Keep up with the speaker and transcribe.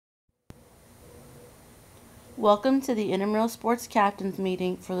Welcome to the Intramural Sports Captains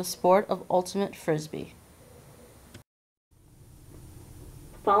Meeting for the sport of Ultimate Frisbee.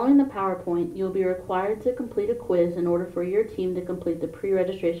 Following the PowerPoint, you'll be required to complete a quiz in order for your team to complete the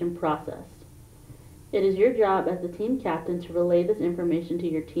pre-registration process. It is your job as the team captain to relay this information to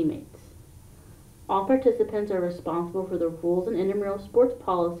your teammates. All participants are responsible for the rules and intramural sports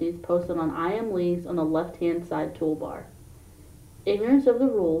policies posted on IM Leagues on the left-hand side toolbar. Ignorance of the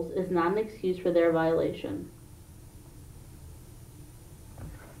rules is not an excuse for their violation.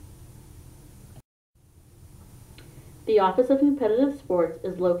 The Office of Competitive Sports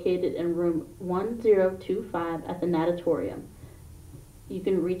is located in room 1025 at the Natatorium. You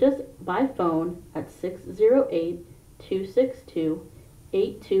can reach us by phone at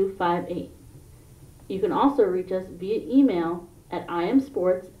 608-262-8258. You can also reach us via email at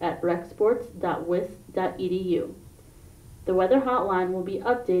imsports@recsports.wis.edu. The weather hotline will be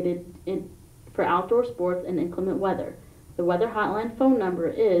updated for outdoor sports and inclement weather. The weather hotline phone number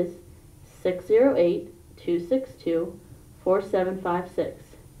is 608-262-4756.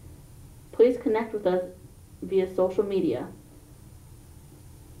 Please connect with us via social media.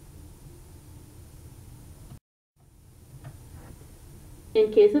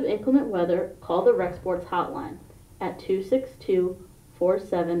 In case of inclement weather, call the Rec Sports hotline at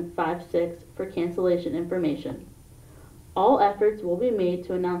 262-4756 for cancellation information. All efforts will be made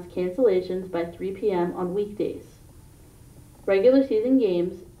to announce cancellations by 3 p.m. on weekdays. Regular season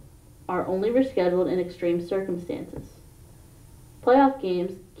games are only rescheduled in extreme circumstances. Playoff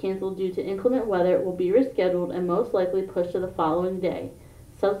games canceled due to inclement weather will be rescheduled and most likely pushed to the following day,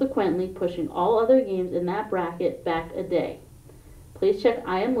 subsequently pushing all other games in that bracket back a day. Please check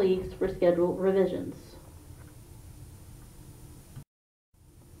IM Leagues for schedule revisions.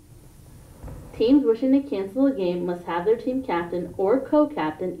 Teams wishing to cancel a game must have their team captain or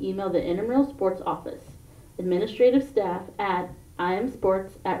co-captain email the Intramural Sports Office, administrative staff at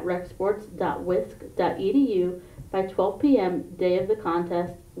imsports@recsports.wisc.edu by 12 p.m. day of the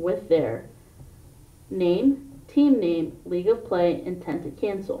contest with their name, team name, league of play, intent to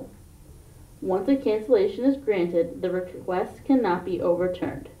cancel. Once a cancellation is granted, the request cannot be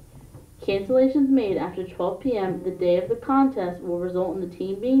overturned. Cancellations made after 12 p.m. the day of the contest will result in the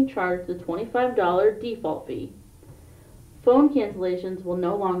team being charged the $25 default fee. Phone cancellations will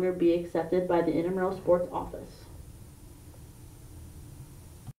no longer be accepted by the Intramural Sports Office.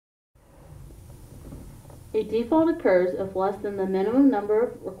 A default occurs if less than the minimum number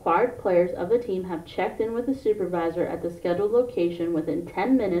of required players of the team have checked in with the supervisor at the scheduled location within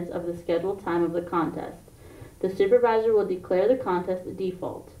 10 minutes of the scheduled time of the contest. The supervisor will declare the contest a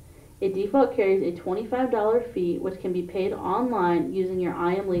default. A default carries a $25 fee which can be paid online using your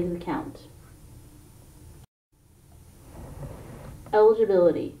IM Leagues account.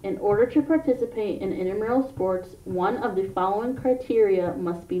 Eligibility. In order to participate in intramural sports, one of the following criteria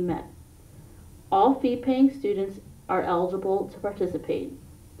must be met. All fee-paying students are eligible to participate.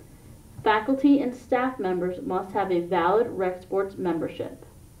 Faculty and staff members must have a valid Rec Sports membership.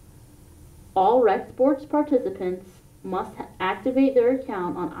 All Rec Sports participants must activate their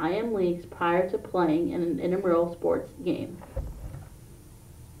account on IM Leagues prior to playing in an intramural sports game.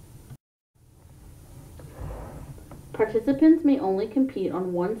 Participants may only compete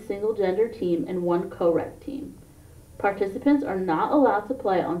on one single-gender team and one co-rec team. Participants are not allowed to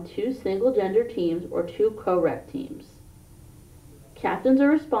play on two single-gender teams or two co-rec teams. Captains are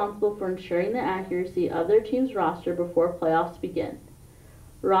responsible for ensuring the accuracy of their team's roster before playoffs begin.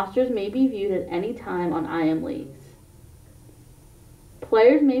 Rosters may be viewed at any time on IM Leagues.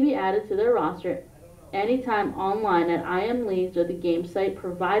 Players may be added to their roster anytime online at IM Leagues or the game site,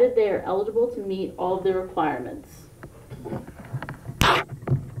 provided they are eligible to meet all of the requirements.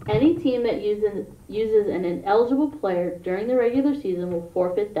 Any team that uses an ineligible player during the regular season will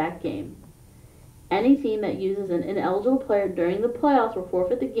forfeit that game. Any team that uses an ineligible player during the playoffs will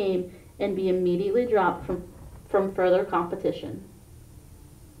forfeit the game and be immediately dropped from further competition.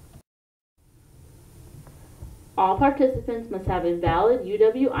 All participants must have a valid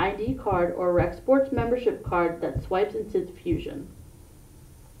UW ID card or Rec Sports membership card that swipes into Fusion.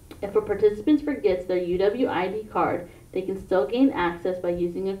 If a participant forgets their UW ID card, they can still gain access by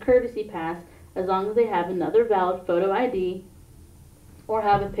using a courtesy pass as long as they have another valid photo ID or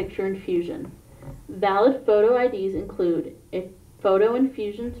have a picture in Fusion. Valid photo IDs include a photo in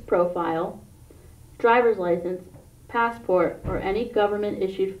Fusion's profile, driver's license, passport, or any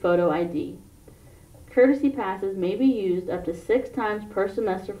government-issued photo ID. Courtesy passes may be used up to 6 times per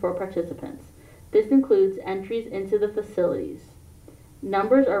semester for participants. This includes entries into the facilities.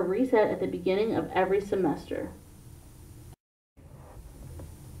 Numbers are reset at the beginning of every semester.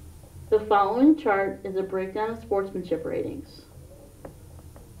 The The following chart is a breakdown of sportsmanship ratings.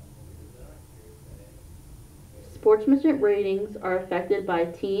 Sportsmanship ratings are affected by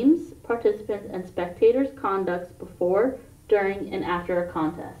teams, participants, and spectators' conducts before, during, and after a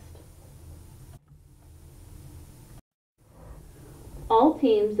contest. All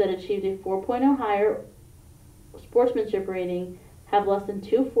teams that achieved a 4.0 higher sportsmanship rating have less than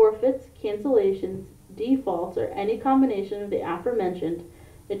 2 forfeits, cancellations, defaults, or any combination of the aforementioned,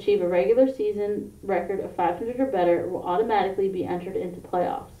 achieve a regular season record of 500 or better, will automatically be entered into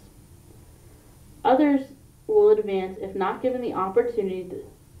playoffs. Others will advance if not given the opportunity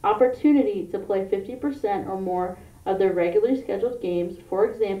to play 50% or more of their regularly scheduled games. For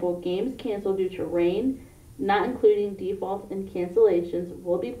example, games canceled due to rain, not including defaults and cancellations,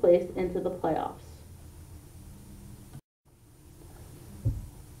 will be placed into the playoffs.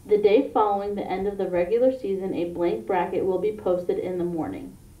 The day following the end of the regular season, a blank bracket will be posted in the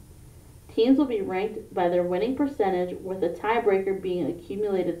morning. Teams will be ranked by their winning percentage, with a tiebreaker being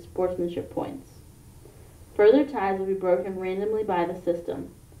accumulated sportsmanship points. Further ties will be broken randomly by the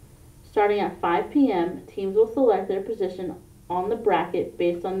system. Starting at 5 p.m., teams will select their position on the bracket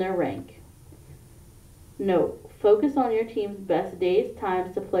based on their rank. Note: focus on your team's best days,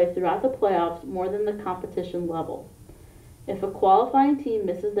 times to play throughout the playoffs more than the competition level. If a qualifying team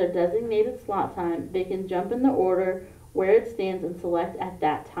misses their designated slot time, they can jump in the order where it stands and select at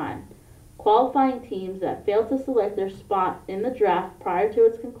that time. Qualifying teams that fail to select their spot in the draft prior to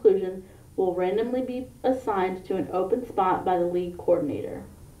its conclusion will randomly be assigned to an open spot by the league coordinator.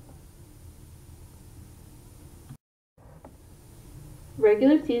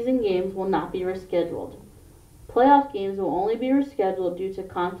 Regular season games will not be rescheduled. Playoff games will only be rescheduled due to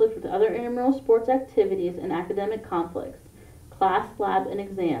conflict with other intramural sports activities and academic conflicts, class, lab, and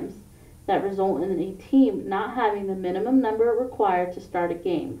exams, that result in a team not having the minimum number required to start a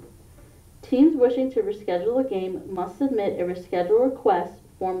game. Teams wishing to reschedule a game must submit a reschedule request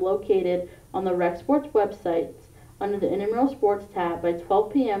form located on the Rec Sports website under the Intramural Sports tab by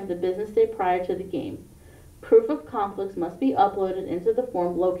 12 p.m. the business day prior to the game. Proof of conflicts must be uploaded into the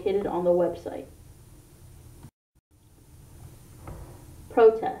form located on the website.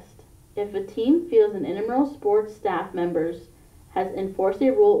 Protest. If a team feels an intramural sports staff members has enforced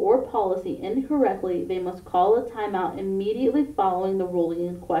a rule or policy incorrectly, they must call a timeout immediately following the ruling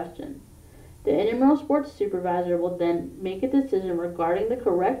in question. The intramural sports supervisor will then make a decision regarding the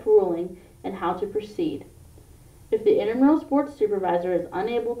correct ruling and how to proceed. If the intramural sports supervisor is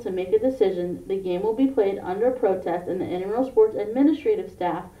unable to make a decision, the game will be played under protest, and the intramural sports administrative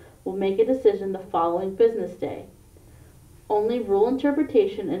staff will make a decision the following business day. Only rule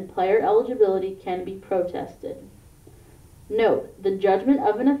interpretation and player eligibility can be protested. Note: the judgment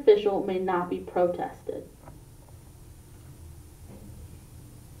of an official may not be protested.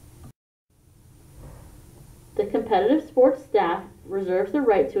 The competitive sports staff reserves the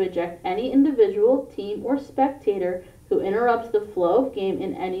right to eject any individual, team, or spectator who interrupts the flow of game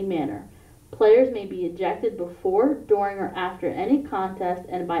in any manner. Players may be ejected before, during, or after any contest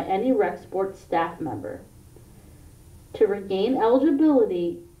and by any rec sports staff member. To regain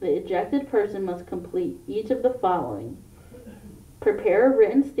eligibility, the ejected person must complete each of the following: prepare a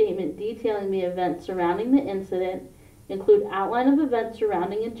written statement detailing the events surrounding the incident, include outline of events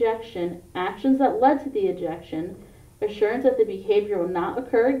surrounding ejection, actions that led to the ejection, assurance that the behavior will not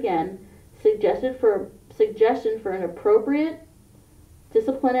occur again, suggestion for an appropriate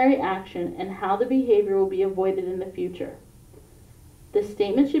disciplinary action, and how the behavior will be avoided in the future. The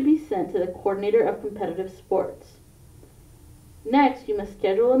statement should be sent to the coordinator of competitive sports. Next, you must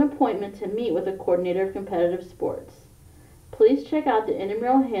schedule an appointment to meet with the coordinator of competitive sports. Please check out the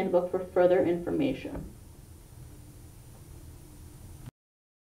intramural handbook for further information.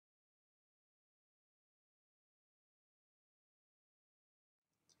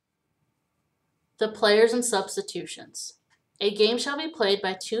 The players and substitutions. A game shall be played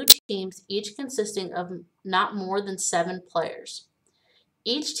by 2 teams, each consisting of not more than 7 players.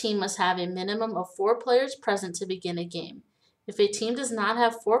 Each team must have a minimum of 4 players present to begin a game. If a team does not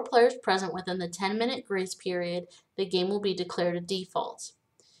have 4 players present within the 10-minute grace period, the game will be declared a default.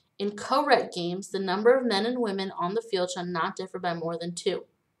 In co-rec games, the number of men and women on the field shall not differ by more than 2.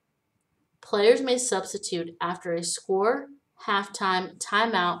 Players may substitute after a score, halftime,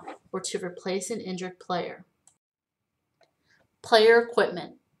 timeout, or to replace an injured player. Player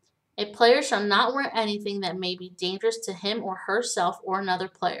equipment. A player shall not wear anything that may be dangerous to him or herself or another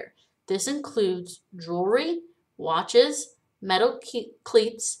player. This includes jewelry, watches, metal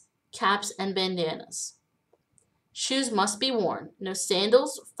cleats, caps, and bandanas. Shoes must be worn. No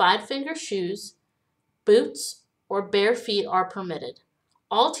sandals, 5-finger shoes, boots, or bare feet are permitted.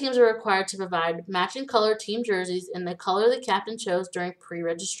 All teams are required to provide matching color team jerseys in the color the captain chose during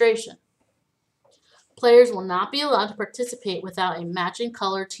pre-registration. Players will not be allowed to participate without a matching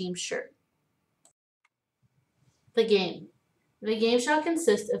color team shirt. The game. The game shall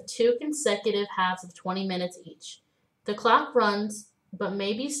consist of 2 consecutive halves of 20 minutes each. The clock runs but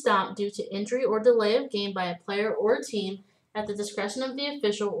may be stopped due to injury or delay of game by a player or a team at the discretion of the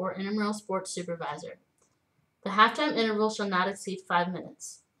official or intramural sports supervisor. The halftime interval shall not exceed 5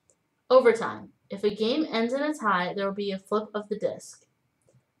 minutes. Overtime. If a game ends in a tie, there will be a flip of the disc.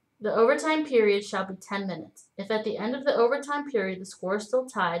 The overtime period shall be 10 minutes. If at the end of the overtime period the score is still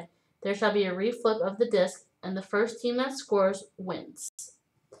tied, there shall be a reflip of the disc, and the first team that scores wins.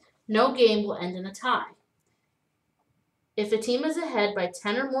 No game will end in a tie. If a team is ahead by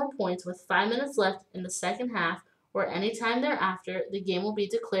 10 or more points with 5 minutes left in the second half or any time thereafter, the game will be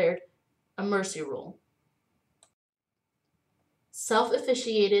declared a mercy rule.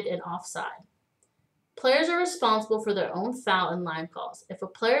 Self-officiated and offside. Players are responsible for their own foul and line calls. If a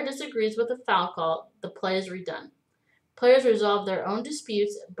player disagrees with a foul call, the play is redone. Players resolve their own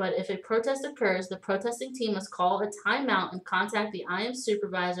disputes, but if a protest occurs, the protesting team must call a timeout and contact the IM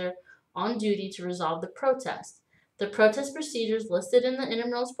supervisor on duty to resolve the protest. The protest procedures listed in the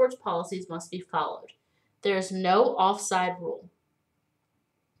intramural sports policies must be followed. There is no offside rule.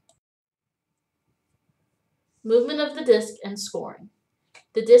 Movement of the disc and scoring.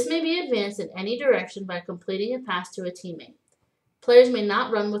 The disc may be advanced in any direction by completing a pass to a teammate. Players may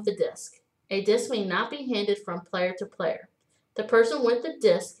not run with the disc. A disc may not be handed from player to player. The person with the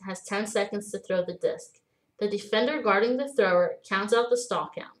disc has 10 seconds to throw the disc. The defender guarding the thrower counts out the stall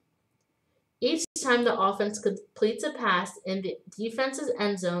count. Each time the offense completes a pass in the defense's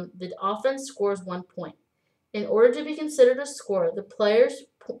end zone, the offense scores 1 point. In order to be considered a score, the player's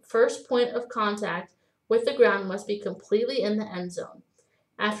first point of contact with the ground must be completely in the end zone.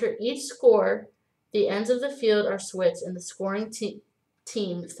 After each score, the ends of the field are switched and the scoring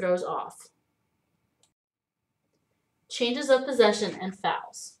team throws off. Changes of possession and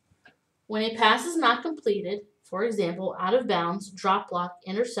fouls. When a pass is not completed, for example, out of bounds, drop block,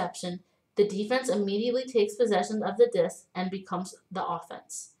 interception, the defense immediately takes possession of the disc and becomes the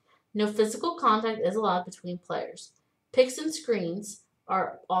offense. No physical contact is allowed between players. Picks and screens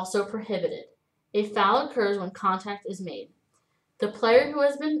are also prohibited. A foul occurs when contact is made. The player who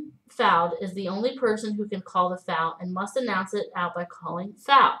has been fouled is the only person who can call the foul and must announce it out by calling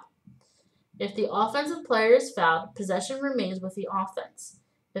foul. If the offensive player is fouled, possession remains with the offense.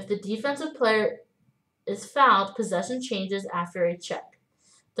 If the defensive player is fouled, possession changes after a check.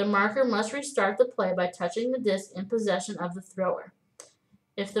 The marker must restart the play by touching the disc in possession of the thrower.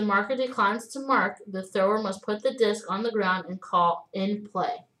 If the marker declines to mark, the thrower must put the disc on the ground and call in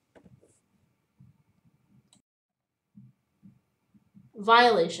play.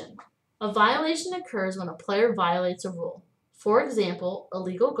 Violation. A violation occurs when a player violates a rule. For example,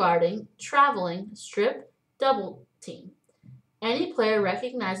 illegal guarding, traveling, strip, double team. Any player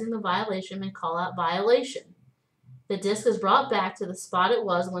recognizing the violation may call out violation. The disc is brought back to the spot it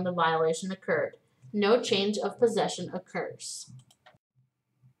was when the violation occurred. No change of possession occurs.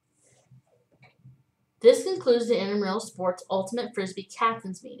 This concludes the Intramural Sports Ultimate Frisbee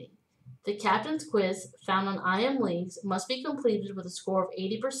Captains Meeting. The Captain's Quiz, found on IM Leagues, must be completed with a score of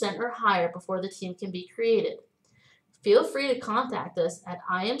 80% or higher before the team can be created. Feel free to contact us at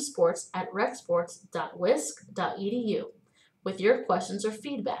imsports@recsports.wisc.edu with your questions or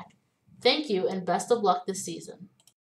feedback. Thank you and best of luck this season.